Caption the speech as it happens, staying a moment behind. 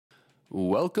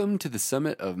Welcome to the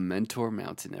summit of Mentor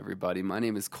Mountain, everybody. My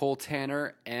name is Cole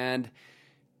Tanner, and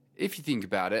if you think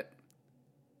about it,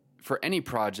 for any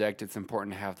project, it's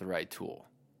important to have the right tool.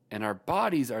 And our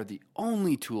bodies are the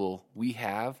only tool we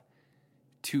have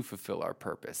to fulfill our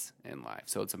purpose in life.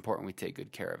 So it's important we take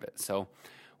good care of it. So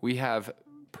we have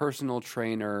personal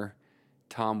trainer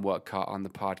Tom Whatcott on the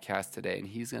podcast today, and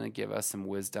he's going to give us some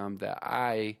wisdom that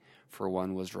I, for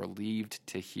one, was relieved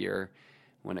to hear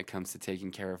when it comes to taking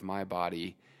care of my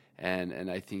body. And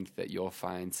I think that you'll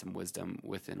find some wisdom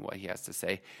within what he has to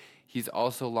say. He's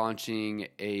also launching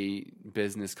a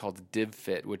business called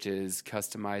DivFit, which is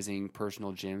customizing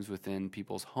personal gyms within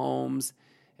people's homes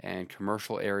and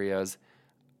commercial areas.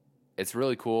 It's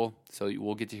really cool. So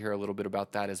we'll get to hear a little bit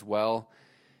about that as well.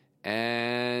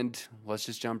 And let's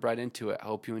just jump right into it. I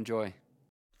hope you enjoy.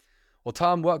 Well,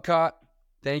 Tom Whatcott,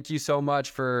 thank you so much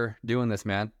for doing this,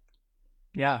 man.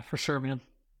 Yeah, for sure, man.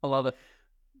 I love it.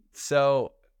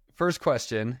 So, first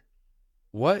question,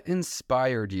 what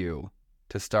inspired you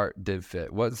to start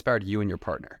DivFit? What inspired you and your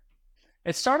partner?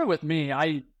 It started with me.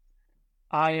 I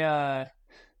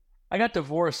got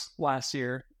divorced last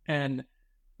year, and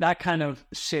that kind of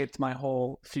shaped my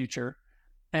whole future.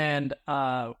 And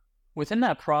within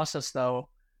that process, though,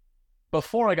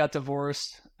 before I got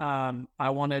divorced, I've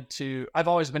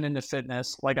always been into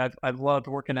fitness. Like I've loved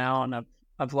working out, and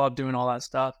I've loved doing all that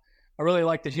stuff. I really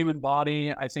like the human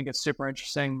body. I think it's super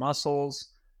interesting,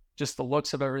 muscles, just the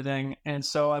looks of everything. And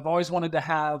so I've always wanted to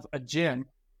have a gym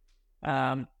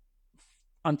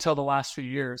until the last few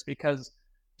years, because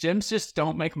gyms just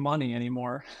don't make money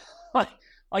anymore.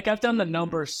 like I've done the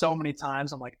numbers so many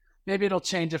times. I'm like, maybe it'll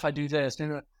change if I do this.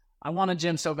 Maybe I want a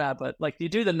gym so bad, but like you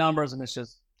do the numbers and it's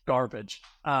just garbage.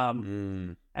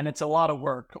 And it's a lot of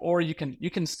work. Or you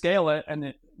can scale it,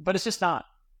 but it's just not.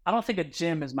 I don't think a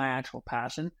gym is my actual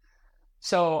passion.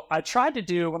 So I tried to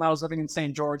do, when I was living in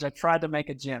St. George, I tried to make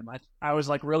a gym. I was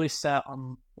like really set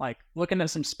on like looking at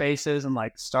some spaces and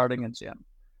like starting a gym.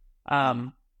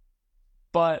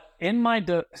 But in my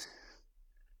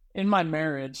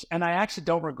marriage, and I actually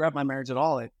don't regret my marriage at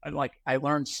all. I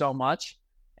learned so much.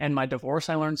 And my divorce,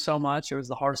 I learned so much. It was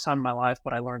the hardest time of my life,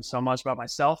 but I learned so much about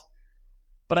myself.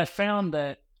 But I found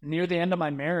that near the end of my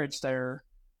marriage there,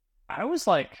 I was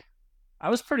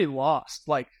pretty lost.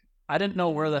 Like, I didn't know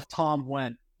where the Tom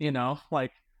went,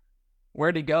 like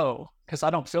where'd he go? Because I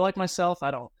don't feel like myself.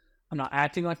 I'm not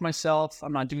acting like myself.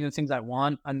 I'm not doing the things I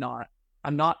want. I'm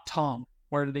not Tom.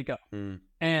 Where did he go?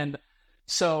 And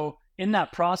so in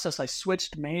that process, I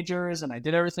switched majors and I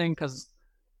did everything, because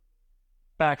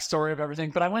backstory of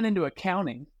everything, but I went into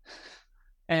accounting,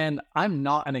 and I'm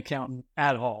not an accountant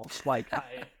at all. Like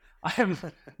I am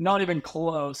not even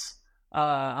close.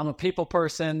 I'm a people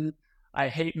person. I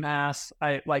hate math.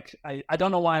 I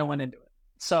don't know why I went into it.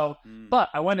 So, but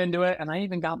I went into it, and I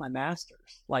even got my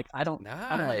master's. Like I thought I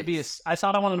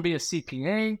wanted to be a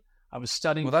CPA. I was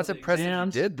studying. Well, that's impressive.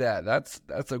 You did that.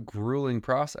 That's a grueling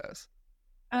process.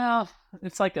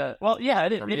 It's like it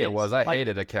was. I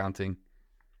hated accounting.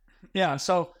 Yeah,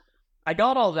 so I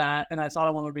got all that, and I thought I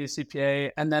wanted to be a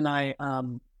CPA, and then I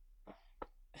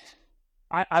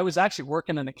was actually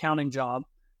working an accounting job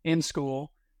in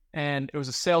school, and it was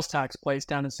a sales tax place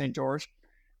down in St. George,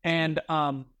 and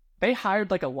they hired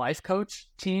like a life coach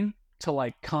team to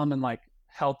like come and like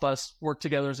help us work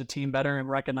together as a team better and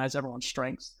recognize everyone's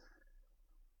strengths.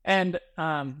 And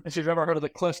if you've ever heard of the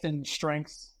Clifton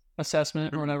Strengths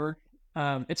Assessment or whatever,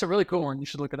 it's a really cool one. You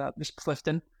should look it up. Just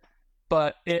Clifton.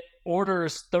 But it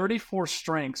orders 34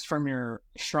 strengths from your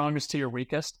strongest to your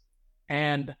weakest.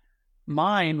 And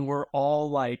mine were all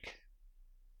like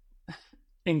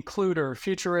includer,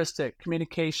 futuristic,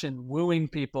 communication, wooing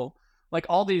people, like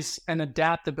all these, and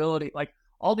adaptability, like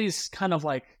all these kind of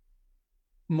like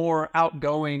more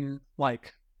outgoing,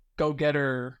 like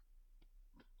go-getter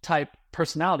type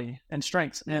personality and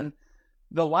strengths. And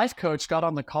the life coach got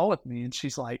on the call with me, and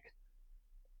she's like,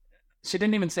 she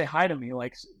didn't even say hi to me.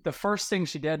 Like the first thing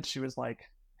she did, she was like,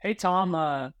 "Hey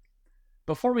Tom,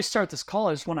 before we start this call,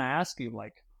 I just want to ask you,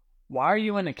 like, why are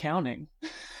you in accounting?"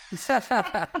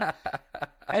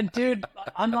 And dude,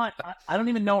 I don't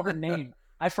even know her name.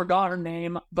 I forgot her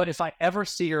name, but if I ever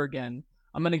see her again,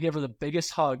 I'm going to give her the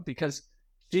biggest hug, because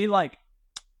she like,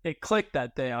 it clicked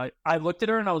that day. I looked at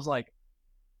her and I was like,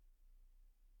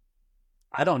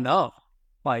 I don't know.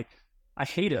 Like, I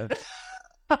hate it.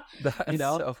 That's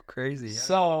so crazy. Yeah.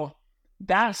 So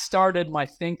that started my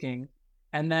thinking.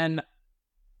 And then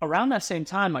around that same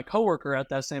time, my coworker at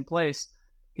that same place,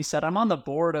 he said, I'm on the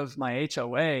board of my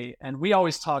HOA, and we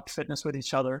always talked fitness with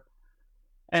each other.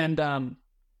 And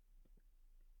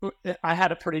I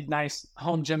had a pretty nice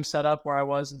home gym set up where I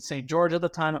was in St. George at the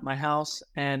time at my house.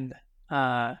 And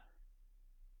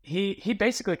he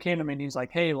basically came to me and he's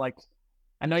like, hey, like,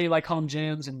 I know you like home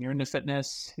gyms and you're into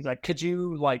fitness. He's like, could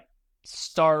you like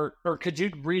could you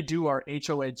redo our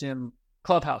HOA gym,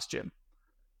 clubhouse gym?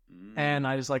 And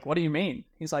I was like, what do you mean?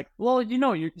 He's like, well,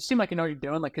 you seem like you know what you're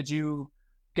doing. Like, could you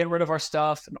get rid of our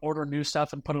stuff and order new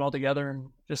stuff and put it all together and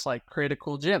just like create a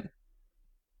cool gym?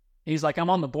 He's like, I'm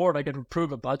on the board. I could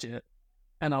approve a budget.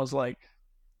 And I was like,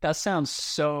 that sounds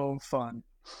so fun.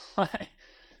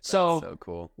 So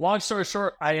cool. Long story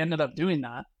short, I ended up doing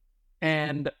that.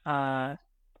 And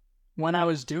when I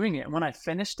was doing it, when I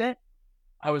finished it,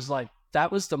 I was like,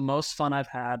 that was the most fun I've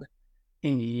had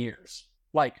in years.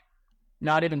 Like,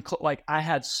 not even like I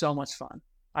had so much fun.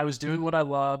 I was doing what I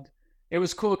loved. It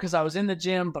was cool because I was in the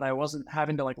gym, but I wasn't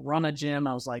having to like run a gym.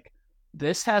 I was like,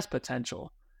 this has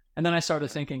potential. And then I started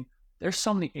thinking, there's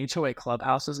so many HOA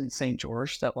clubhouses in St.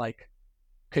 George that like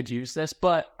could use this,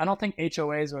 but I don't think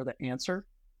HOAs are the answer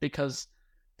because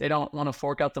they don't want to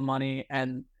fork out the money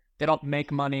and they don't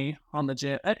make money on the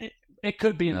gym. It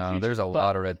could be in the future, there's a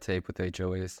lot of red tape with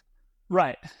HOAs.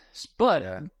 Right.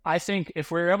 But I think if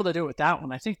we're able to do it with that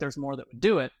one, I think there's more that would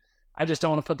do it. I just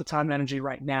don't want to put the time and energy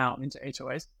right now into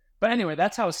HOAs. But anyway,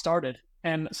 that's how it started.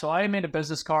 And so I made a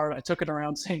business card. I took it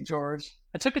around St. George.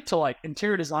 I took it to like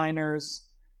interior designers,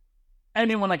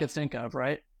 anyone I could think of,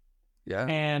 right? Yeah.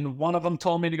 And one of them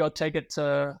told me to go take it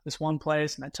to this one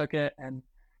place, and I took it, and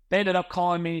they ended up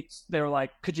calling me. They were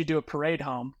like, could you do a parade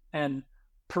home? And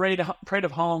parade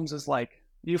of homes is like,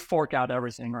 you fork out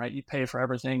everything, right? You pay for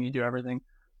everything, you do everything.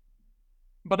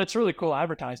 But it's really cool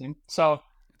advertising. So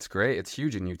it's great. It's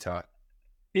huge in Utah.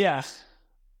 Yeah.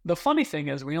 The funny thing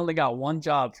is we only got one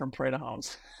job from Parade of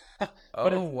Homes.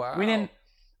 Wow.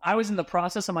 I was in the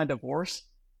process of my divorce,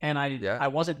 and I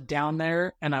wasn't down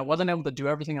there, and I wasn't able to do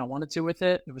everything I wanted to with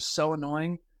it. It was so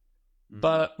annoying. Mm-hmm.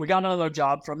 But we got another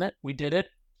job from it. We did it,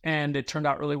 and it turned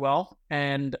out really well.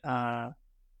 And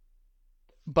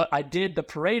but I did the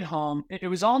parade home. It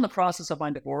was all in the process of my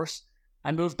divorce.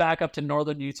 I moved back up to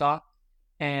northern Utah,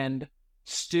 and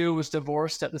Stu was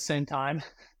divorced at the same time.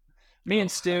 Me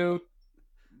and Stu,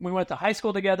 we went to high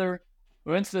school together.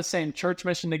 We went to the same church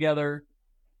mission together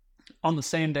on the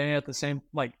same day at the same,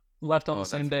 like, left on the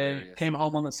same day, hilarious. Came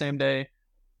home on the same day.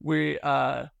 We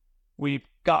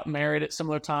got married at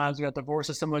similar times. We got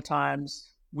divorced at similar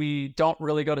times. We don't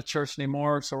really go to church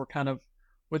anymore, so we're kind of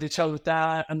with each other with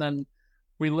that. And then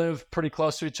we live pretty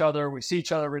close to each other. We see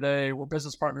each other every day. We're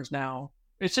business partners now.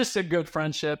 It's just a good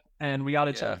friendship, and we got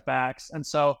each other's backs. And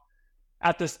so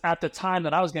at the time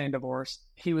that I was getting divorced,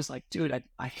 he was like, dude,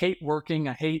 I hate working.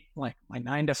 I hate like my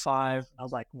 9 to 5. I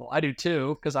was like, well, I do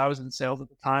too, because I was in sales at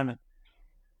the time.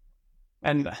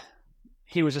 And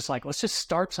he was just like, let's just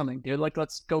start something, dude. Like,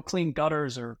 let's go clean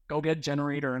gutters or go get a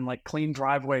generator and like clean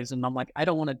driveways. And I'm like, I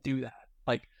don't want to do that.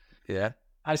 Like,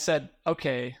 I said,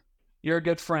 okay, you're a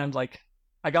good friend. Like,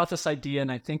 I got this idea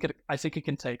and I think it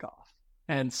can take off.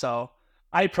 And so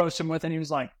I approached him with it, and he was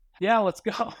like, yeah, let's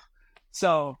go.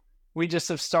 So we just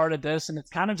have started this, and it's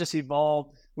kind of just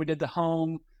evolved. We did the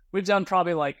home. We've done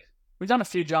a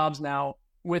few jobs now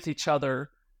with each other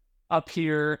up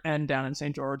here and down in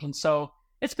St. George. And so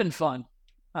it's been fun.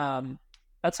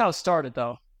 That's how it started,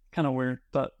 though. Kind of weird,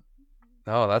 but.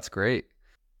 Oh, that's great.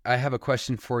 I have a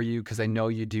question for you, because I know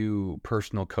you do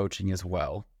personal coaching as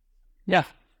well. Yeah.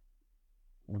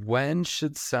 When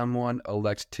should someone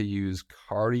elect to use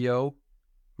cardio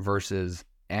versus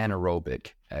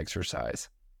anaerobic exercise?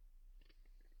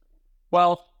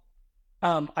 Well,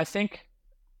 I think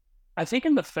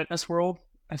in the fitness world,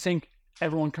 I think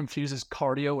everyone confuses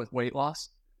cardio with weight loss.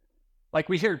 Like,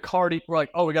 we hear cardio, we're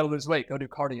like, oh, we got to lose weight, go do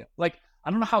cardio. Like,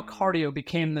 I don't know how cardio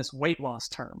became this weight loss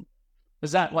term.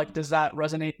 Does that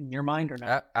resonate in your mind or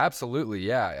not? Absolutely,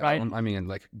 yeah. Right? I mean,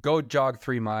 like, go jog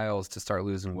 3 miles to start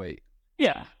losing weight.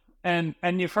 Yeah, and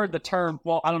you've heard the term.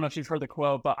 Well, I don't know if you've heard the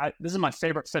quote, but this is my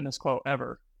favorite fitness quote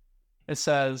ever. It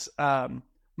says,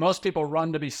 "Most people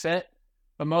run to be fit,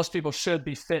 but most people should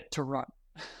be fit to run."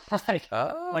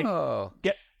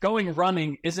 Going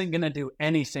running isn't going to do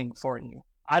anything for you,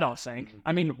 I don't think. Mm-hmm.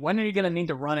 I mean, when are you going to need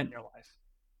to run in your life?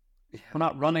 Yeah. We're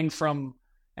not running from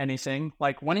anything.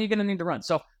 Like, when are you going to need to run?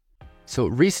 So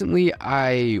recently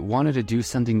I wanted to do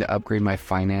something to upgrade my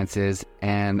finances,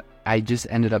 and I just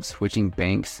ended up switching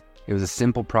banks. It was a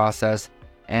simple process,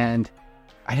 and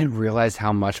I didn't realize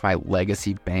how much my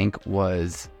legacy bank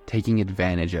was taking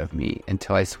advantage of me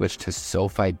until I switched to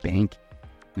SoFi Bank.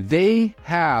 They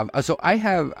have, I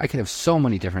could have so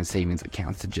many different savings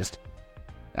accounts to just,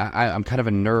 I'm kind of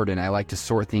a nerd and I like to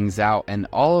sort things out, and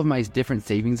all of my different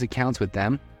savings accounts with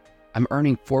them I'm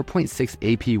earning 4.6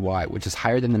 APY, which is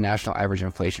higher than the national average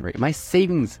inflation rate. My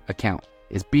savings account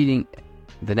is beating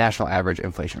the national average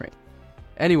inflation rate.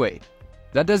 Anyway,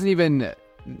 that doesn't even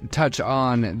touch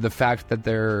on the fact that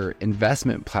their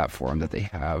investment platform that they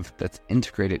have that's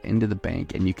integrated into the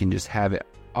bank and you can just have it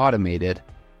automated.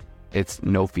 It's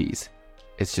no fees.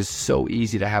 It's just so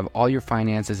easy to have all your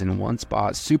finances in one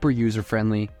spot, super user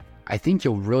friendly. I think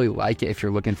you'll really like it if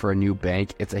you're looking for a new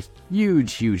bank. It's a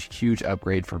huge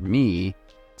upgrade for me.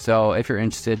 So if you're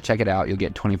interested, check it out. You'll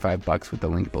get $25 with the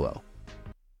link below.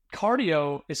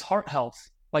 Cardio is heart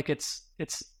health. Like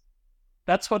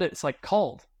that's what it's like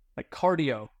called, like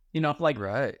cardio, like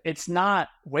right. It's not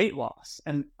weight loss.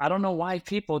 And I don't know why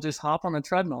people just hop on the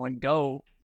treadmill and go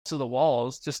to the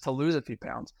walls just to lose a few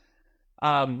pounds.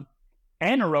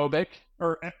 Anaerobic,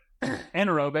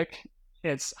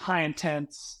 it's high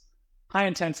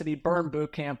intensity burn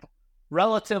boot camp,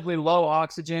 relatively low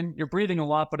oxygen. You're breathing a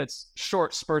lot, but it's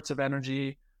short spurts of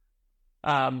energy.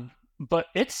 But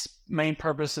its main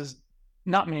purpose is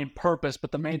not main purpose,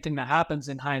 but the main thing that happens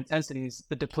in high intensity is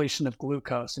the depletion of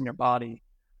glucose in your body.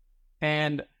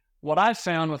 And what I've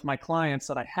found with my clients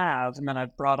that I have and that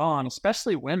I've brought on,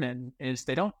 especially women, is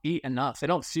they don't eat enough. They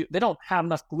don't have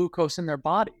enough glucose in their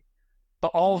body.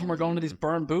 But all of them are going to these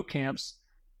burn boot camps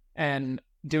and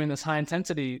doing this high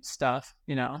intensity stuff,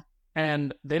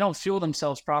 and they don't fuel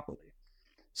themselves properly.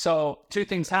 So two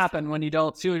things happen when you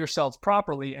don't fuel yourselves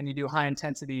properly and you do high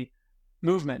intensity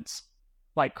movements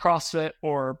like CrossFit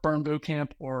or burn boot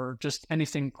camp or just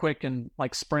anything quick and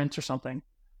like sprints or something.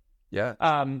 Yeah.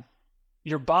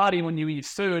 Your body, when you eat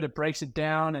food, it breaks it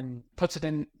down and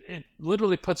it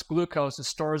literally puts glucose, it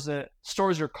stores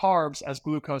your carbs as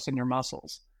glucose in your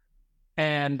muscles.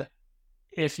 And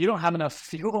if you don't have enough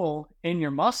fuel in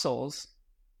your muscles,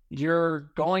 your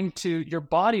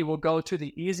body will go to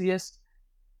the easiest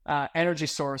energy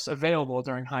source available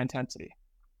during high intensity.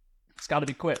 It's got to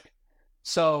be quick.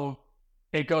 So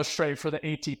it goes straight for the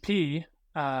ATP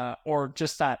or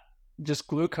just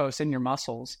glucose in your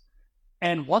muscles.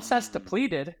 And once that's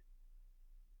depleted,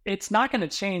 it's not going to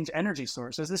change energy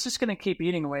sources. It's just going to keep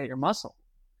eating away at your muscle.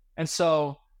 And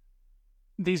so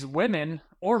these women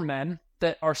or men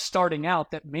that are starting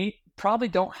out that probably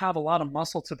don't have a lot of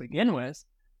muscle to begin with,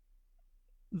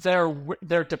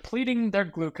 they're depleting their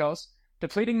glucose,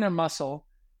 depleting their muscle,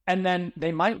 and then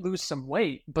they might lose some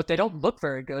weight, but they don't look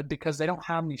very good because they don't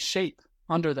have any shape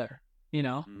under there,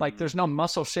 like there's no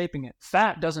muscle shaping it.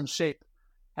 Fat doesn't shape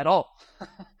at all.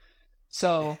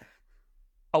 So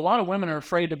a lot of women are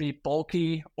afraid to be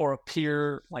bulky or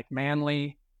appear like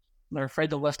manly. They're afraid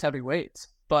to lift heavy weights.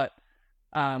 But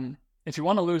if you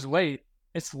want to lose weight,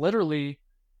 it's literally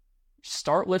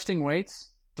start lifting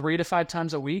weights 3 to 5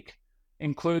 times a week,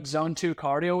 include zone 2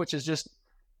 cardio, which is just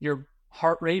your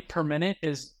heart rate per minute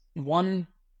is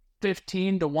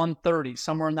 115 to 130,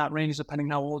 somewhere in that range, depending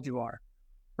how old you are,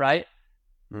 right?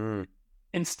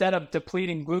 Instead of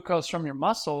depleting glucose from your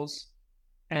muscles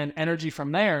and energy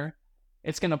from there,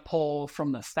 it's going to pull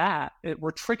from the fat.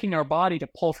 We're tricking our body to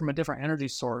pull from a different energy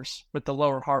source with the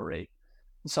lower heart rate.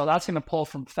 And so that's going to pull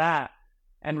from fat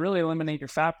and really eliminate your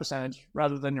fat percentage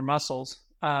rather than your muscles.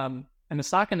 And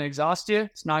it's not going to exhaust you.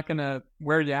 It's not going to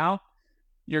wear you out.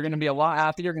 You're going to be a lot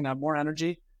happier. You're going to have more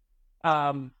energy.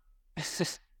 And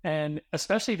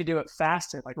especially if you do it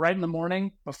fasted, like right in the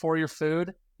morning before your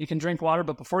food, you can drink water,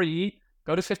 but before you eat,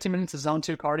 go to 15 minutes of zone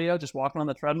 2 cardio, just walking on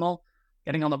the treadmill,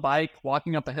 getting on the bike,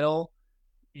 walking up a hill.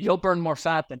 You'll burn more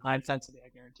fat than high intensity, I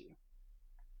guarantee you.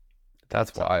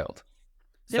 That's wild.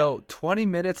 Yeah. So 20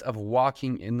 minutes of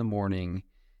walking in the morning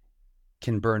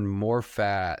can burn more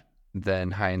fat than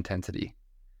high intensity.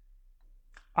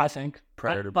 I think.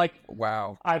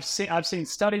 Wow. I've seen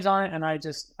studies on it, and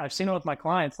I've seen it with my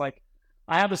clients. Like,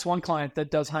 I have this one client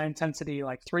that does high intensity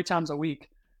like 3 times a week,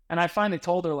 and I finally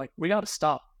told her, like, we got to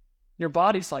stop. Your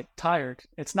body's like tired.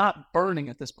 It's not burning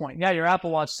at this point. Yeah, your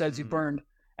Apple Watch says you burned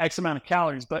X amount of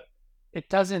calories, but it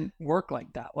doesn't work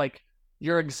like that. Like,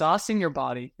 you're exhausting your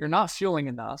body. You're not fueling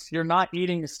enough. You're not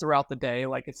eating this throughout the day.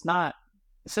 Like, this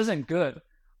isn't good.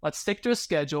 Let's stick to a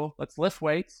schedule. Let's lift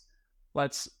weights.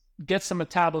 Let's get some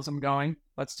metabolism going.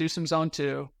 Let's do some zone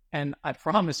 2. And I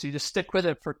promise you, just stick with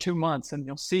it for 2 months and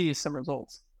you'll see some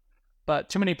results. But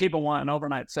too many people want an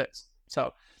overnight fix.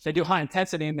 So they do high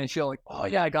intensity and they feel like, oh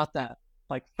yeah, I got that.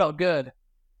 Like, felt good.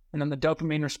 And then the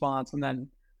dopamine response, and then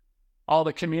all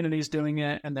the community's doing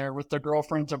it, and they're with their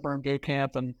girlfriends at burn boot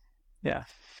camp. And yeah,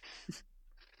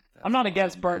 I'm not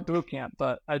against burn boot camp,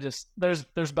 but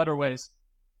there's better ways.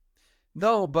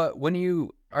 No, but when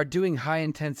you are doing high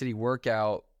intensity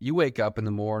workout, you wake up in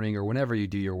the morning or whenever you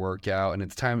do your workout, and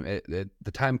it's time.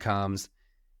 The time comes,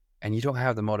 and you don't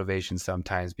have the motivation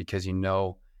sometimes because you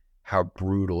know how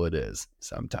brutal it is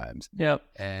sometimes. Yep.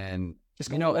 And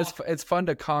Just you know, it's fun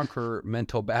to conquer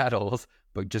mental battles,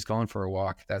 but just going for a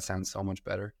walk, that sounds so much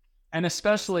better. And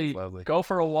especially go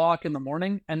for a walk in the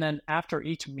morning, and then after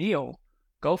each meal,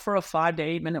 go for a 5 to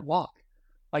 8 minute walk.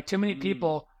 Like too many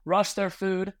people rush their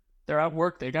food. They're at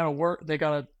work. They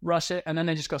gotta rush it, and then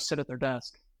they just go sit at their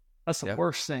desk. That's the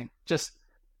worst thing. Just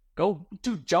go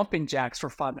do jumping jacks for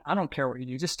 5 minutes. I don't care what you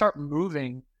do. Just start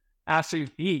moving after you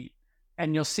eat,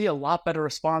 and you'll see a lot better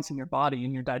response in your body,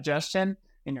 in your digestion,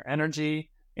 in your energy,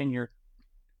 in your,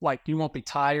 like, you won't be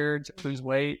tired, lose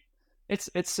weight.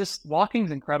 It's just,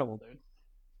 walking's incredible, dude.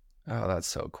 Oh, that's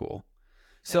so cool.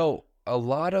 So a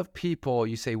lot of people,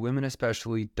 you say women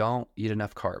especially, don't eat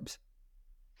enough carbs.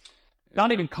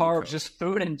 Not even carbs, just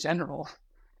food in general.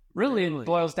 Really, it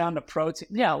boils down to protein.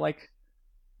 Yeah, like,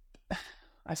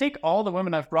 I think all the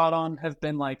women I've brought on have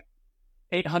been like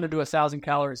 800 to 1,000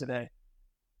 calories a day.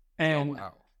 And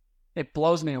it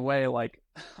blows me away. Like,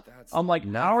 I'm like,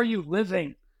 how are you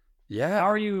living? Yeah. How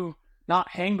are you not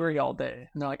hangry all day?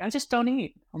 And they're like, I just don't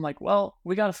eat. I'm like, well,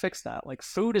 we got to fix that. Like,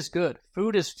 food is good.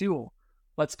 Food is fuel.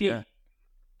 Let's eat. Yeah.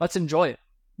 Let's enjoy it,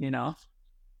 you know?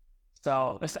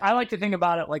 So I like to think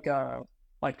about it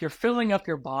like you're filling up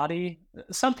your body.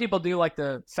 Some people do like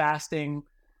the fasting.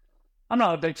 I'm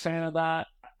not a big fan of that.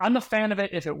 I'm a fan of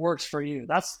it if it works for you.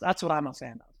 That's what I'm a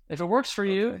fan of. If it works for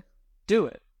you, do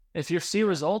it. If you see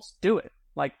results, do it.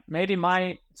 Like, maybe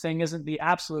my thing isn't the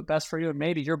absolute best for you, and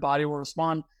maybe your body will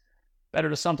respond better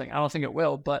to something. I don't think it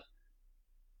will, but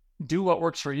do what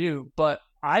works for you. But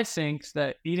I think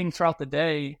that eating throughout the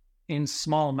day in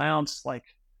small amounts, like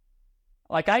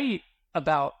I eat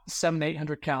about 700 to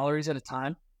 800 calories at a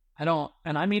time. And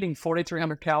I'm eating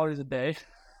 4,300 calories a day.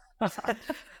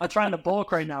 I'm trying to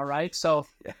bulk right now, right? So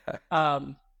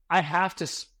I have to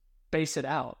space it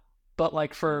out. But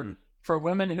like for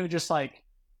women who just like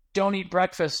don't eat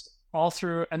breakfast all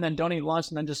through and then don't eat lunch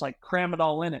and then just like cram it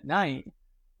all in at night,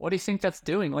 what do you think that's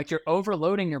doing? Like, you're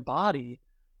overloading your body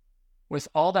with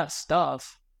all that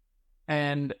stuff,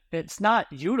 and it's not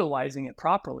utilizing it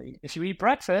properly. If you eat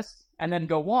breakfast and then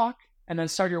go walk and then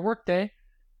start your work day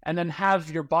and then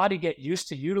have your body get used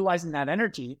to utilizing that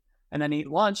energy, and then eat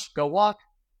lunch, go walk,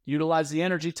 utilize the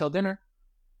energy till dinner,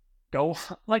 go,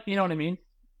 like, you know what I mean?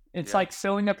 It's like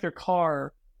filling up your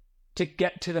car to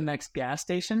get to the next gas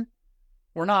station.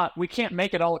 We can't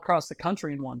make it all across the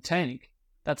country in one tank.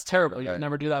 That's terrible. Okay. You can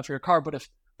never do that for your car. But if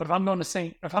I'm going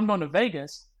to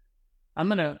Vegas, I'm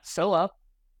going to fill up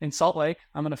in Salt Lake.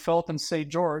 I'm going to fill up in St.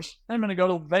 George. Then I'm going to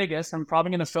go to Vegas. I'm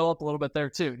probably going to fill up a little bit there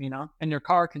too, you know, and your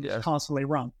car can just constantly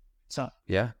run. So,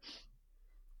 yeah.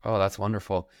 Oh, that's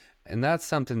wonderful. And that's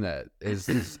something that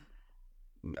is,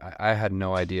 I had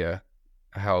no idea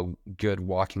how good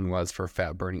walking was for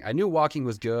fat burning. I knew walking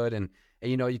was good. And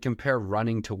you know, you compare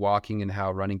running to walking and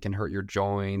how running can hurt your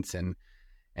joints and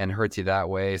hurts you that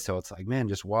way. So it's like, man,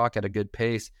 just walk at a good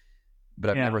pace. But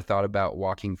I've never thought about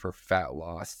walking for fat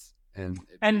loss. And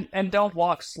don't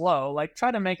walk slow. Like,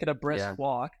 try to make it a brisk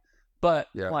walk. But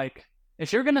like,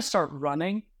 if you're going to start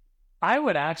running, I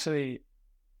would actually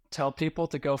tell people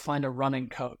to go find a running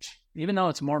coach. Even though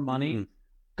it's more money,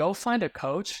 go find a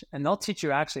coach and they'll teach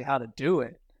you actually how to do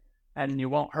it. And you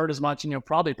won't hurt as much and you'll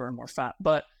probably burn more fat.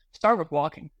 But start with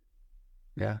walking.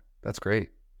 Yeah, that's great.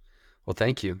 Well,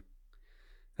 thank you.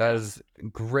 That is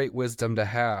great wisdom to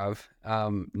have.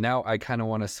 Now I kind of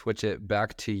want to switch it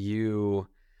back to you.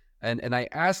 And I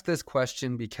ask this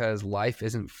question because life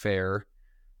isn't fair,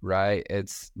 right?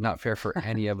 It's not fair for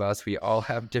any of us. We all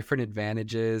have different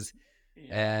advantages.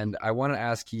 And I want to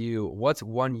ask you, what's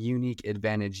one unique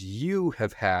advantage you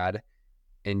have had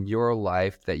in your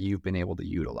life that you've been able to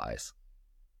utilize?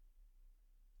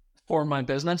 For my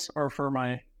business or for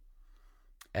my...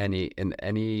 Any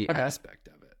aspect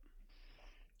of it.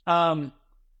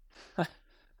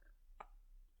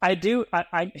 I do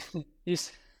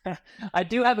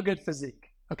have a good physique.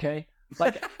 Okay.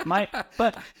 Like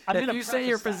but if you say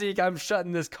your physique, I'm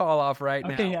shutting this call off right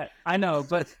now. Okay, yeah, I know,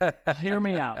 but hear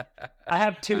me out. I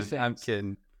have two things. I'm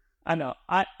kidding. I know.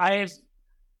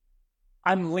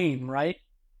 I'm lean, right?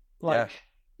 Like,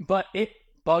 but it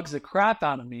bugs the crap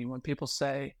out of me when people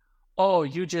say, "Oh,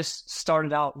 you just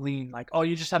started out lean." Like, "Oh,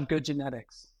 you just have good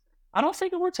genetics." I don't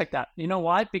think it works like that. You know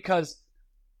why? Because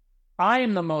I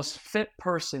am the most fit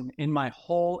person in my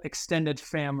whole extended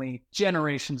family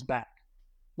generations back.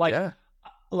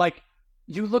 Like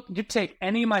you take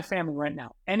any of my family right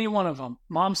now, any one of them,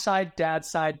 mom's side,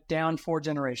 dad's side, down 4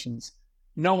 generations.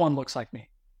 No one looks like me.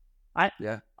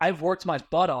 I've worked my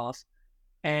butt off,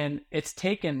 and it's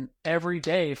taken every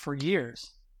day for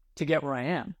years to get where I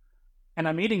am. and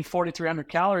I'm eating 4,300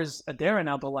 calories a day right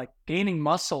now, but like gaining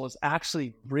muscle is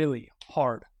actually really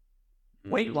hard.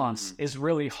 Weight loss is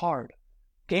really hard.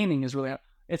 Gaining is really hard.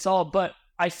 It's all, but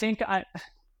I think I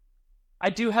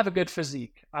do have a good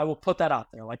physique. I will put that out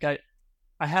there. Like I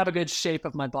have a good shape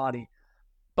of my body.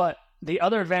 But the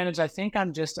other advantage, I think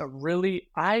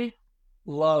I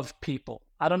love people.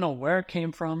 I don't know where it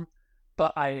came from,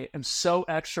 but I am so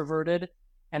extroverted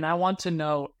and I want to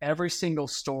know every single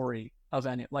story of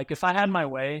any. Like if I had my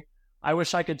way, I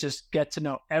wish I could just get to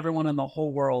know everyone in the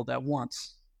whole world at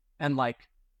once and like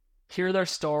hear their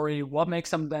story, what makes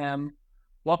them,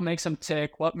 what makes them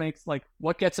tick, what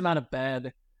gets them out of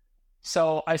bed.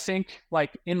 So I think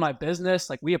like in my business,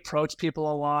 like we approach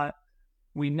people a lot.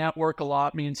 We network a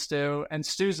lot, me and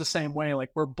Stu's the same way.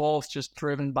 Like we're both just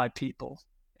driven by people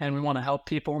and we want to help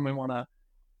people and we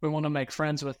want to make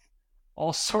friends with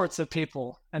all sorts of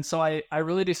people. And so I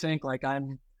really do think like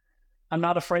I'm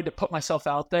not afraid to put myself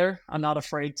out there. I'm not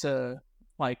afraid to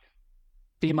like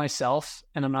be myself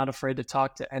and I'm not afraid to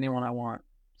talk to anyone I want.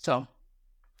 So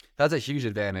that's a huge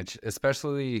advantage,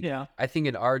 especially I think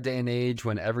in our day and age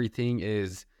when everything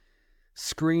is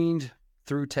screened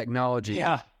through technology.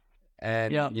 Yeah.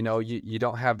 And, you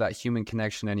don't have that human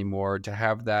connection anymore to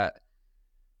have that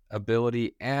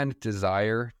ability and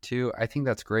desire to. I think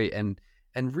that's great. And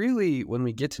really, when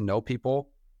we get to know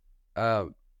people,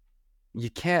 there's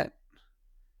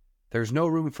no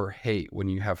room for hate when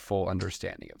you have full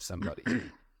understanding of somebody.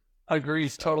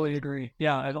 Agrees. Totally agree.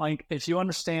 Yeah. Like if you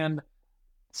understand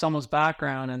someone's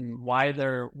background and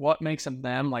what makes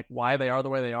them, like why they are the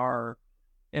way they are,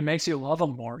 it makes you love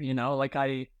them more, like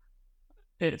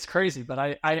it's crazy, but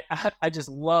I just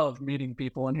love meeting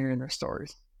people and hearing their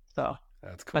stories. So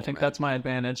that's cool. I think that's my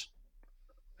advantage.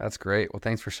 That's great. Well,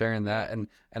 thanks for sharing that. And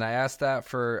I asked that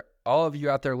for all of you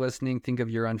out there listening. Think of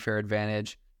your unfair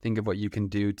advantage. Think of what you can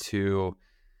do to,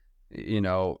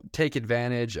 take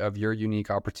advantage of your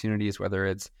unique opportunities, whether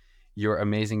it's your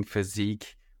amazing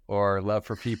physique or love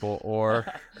for people or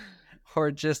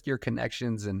just your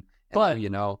connections and but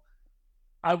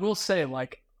I will say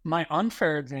like my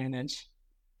unfair advantage.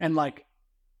 And like,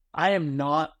 I am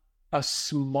not a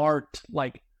smart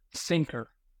like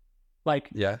thinker. Like,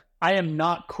 I am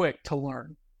not quick to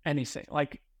learn anything.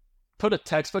 Like, put a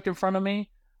textbook in front of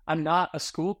me. I'm not a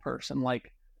school person.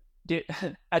 Like,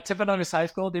 at Timpanogos High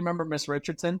School, do you remember Miss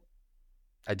Richardson?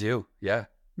 I do. Yeah.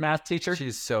 Math teacher.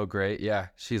 She's so great. Yeah,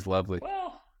 she's lovely.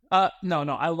 Well, no,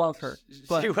 I love her.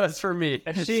 But she was for me.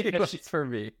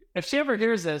 If she ever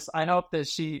hears this, I hope that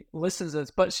she listens to this.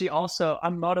 But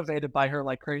I'm motivated by her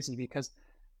like crazy because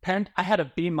I had a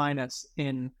B-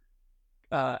 in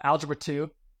algebra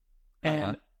 2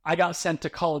 and I got sent to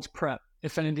college prep.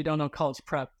 If any of you don't know college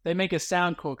prep, they make it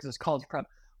sound cool because it's college prep,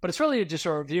 but it's really just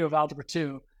a review of algebra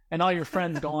 2 and all your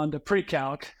friends go on to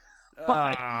pre-calc.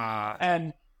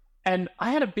 And I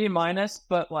had a B-,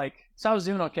 but like, so I was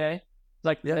doing okay.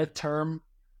 Like midterm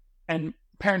and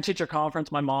parent-teacher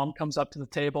conference, my mom comes up to the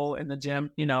table in the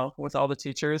gym, with all the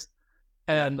teachers.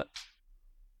 And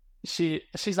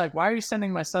she's like, why are you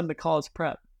sending my son to college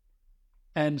prep?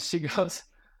 And she goes,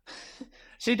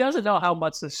 she doesn't know how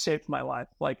much this shaped my life,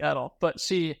 like at all. But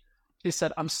she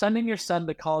said, I'm sending your son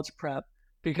to college prep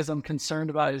because I'm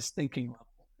concerned about his thinking level.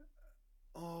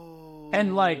 Oh.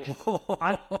 And like,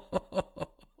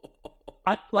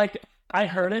 I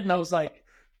heard it and I was like,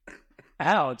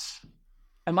 ouch.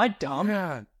 Am I dumb?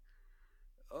 Yeah.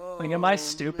 Like, am I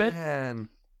stupid? Man.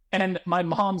 And my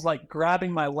mom's like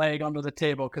grabbing my leg under the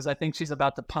table because I think she's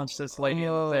about to punch this lady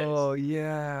in the face. Oh,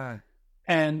 yeah.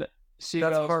 And she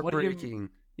goes, heartbreaking.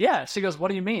 Yeah. She goes, what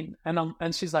do you mean?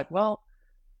 And she's like, well,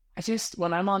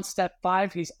 when I'm on step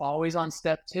 5, he's always on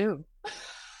step 2.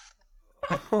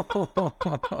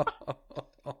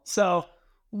 So,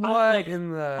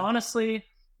 honestly,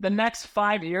 the next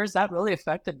 5 years, that really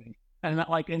affected me. And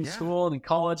like in school and in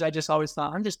college, I just always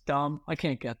thought, I'm just dumb. I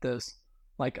can't get this.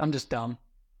 Like, I'm just dumb.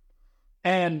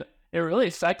 And it really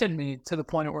affected me to the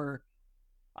point where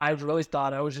I really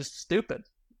thought I was just stupid.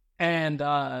 And,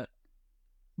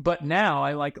 but now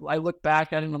I look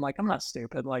back at it and I'm like, I'm not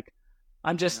stupid. Like,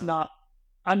 I'm just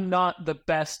I'm not the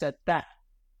best at that.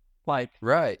 Like,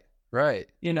 right.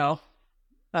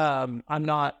 I'm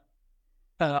not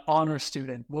an honor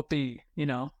student, whoopee,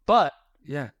 but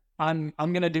I'm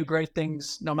going to do great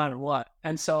things no matter what.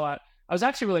 And so I was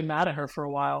actually really mad at her for a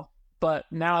while, but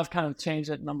now I've kind of changed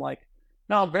it and I'm like,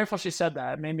 no, I'm grateful she said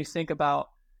that. It made me think about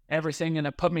everything and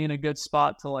it put me in a good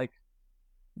spot to like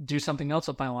do something else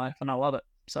with my life and I love it.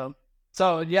 So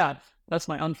yeah, that's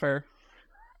my unfair.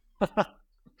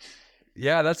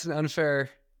 Yeah, that's an unfair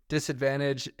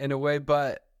disadvantage in a way,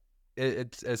 but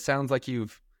it sounds like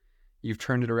you've you've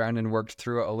turned it around and worked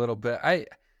through it a little bit.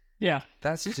 Yeah.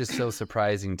 That's just so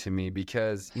surprising to me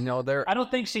because, I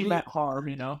don't think she meant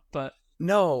harm, but.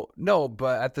 No,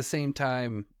 but at the same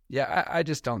time, yeah, I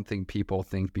just don't think people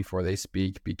think before they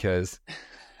speak because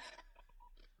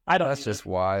that's just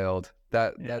wild.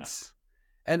 That's,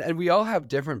 and we all have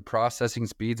different processing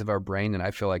speeds of our brain. And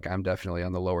I feel like I'm definitely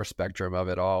on the lower spectrum of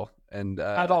it all. And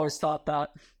I've always thought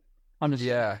that.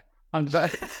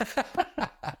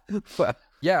 But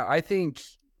yeah, I think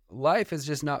life is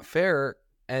just not fair.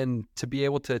 And to be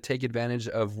able to take advantage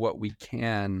of what we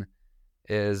can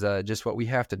is just what we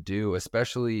have to do,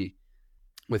 especially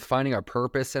with finding our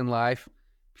purpose in life,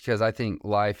 because I think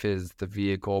life is the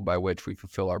vehicle by which we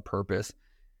fulfill our purpose.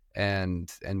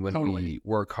 And when we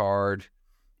work hard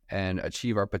and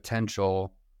achieve our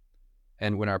potential,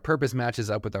 and when our purpose matches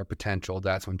up with our potential,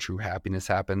 that's when true happiness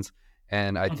happens.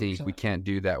 And I 100%. Think we can't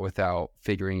do that without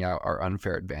figuring out our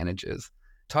unfair advantages.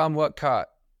 Tom Whatcott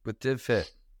with DivFit.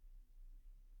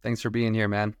 Thanks for being here,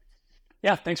 man.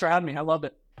 Yeah, thanks for having me. I loved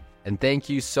it. And thank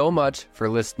you so much for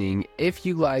listening. If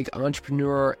you like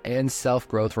entrepreneur and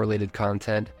self-growth related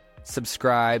content,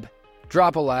 subscribe,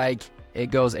 drop a like. It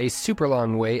goes a super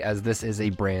long way as this is a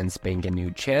brand spanking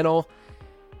new channel.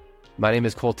 My name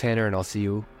is Cole Tanner, and I'll see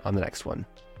you on the next one.